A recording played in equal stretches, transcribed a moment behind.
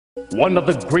One of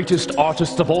the greatest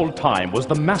artists of all time was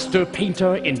the master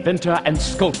painter, inventor, and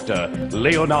sculptor,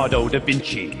 Leonardo Da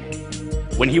Vinci.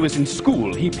 When he was in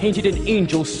school, he painted an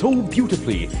angel so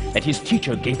beautifully that his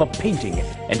teacher gave up painting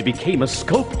and became a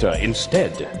sculptor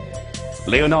instead.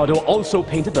 Leonardo also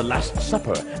painted The Last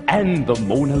Supper and the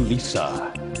Mona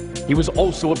Lisa. He was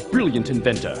also a brilliant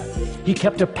inventor. He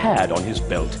kept a pad on his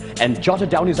belt and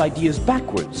jotted down his ideas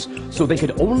backwards so they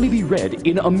could only be read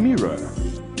in a mirror.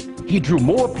 He drew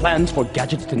more plans for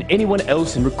gadgets than anyone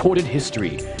else in recorded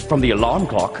history, from the alarm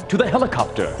clock to the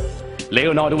helicopter.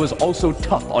 Leonardo was also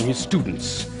tough on his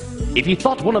students. If he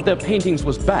thought one of their paintings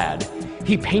was bad,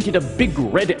 he painted a big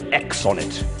red X on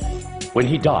it. When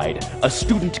he died, a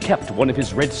student kept one of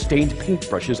his red-stained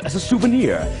paintbrushes as a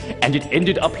souvenir, and it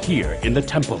ended up here in the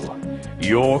temple.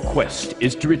 Your quest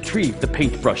is to retrieve the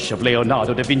paintbrush of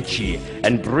Leonardo da Vinci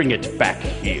and bring it back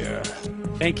here.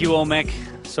 Thank you, Olmec.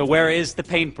 So where is the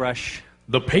paintbrush?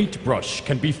 The paintbrush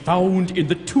can be found in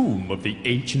the tomb of the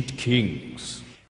ancient kings.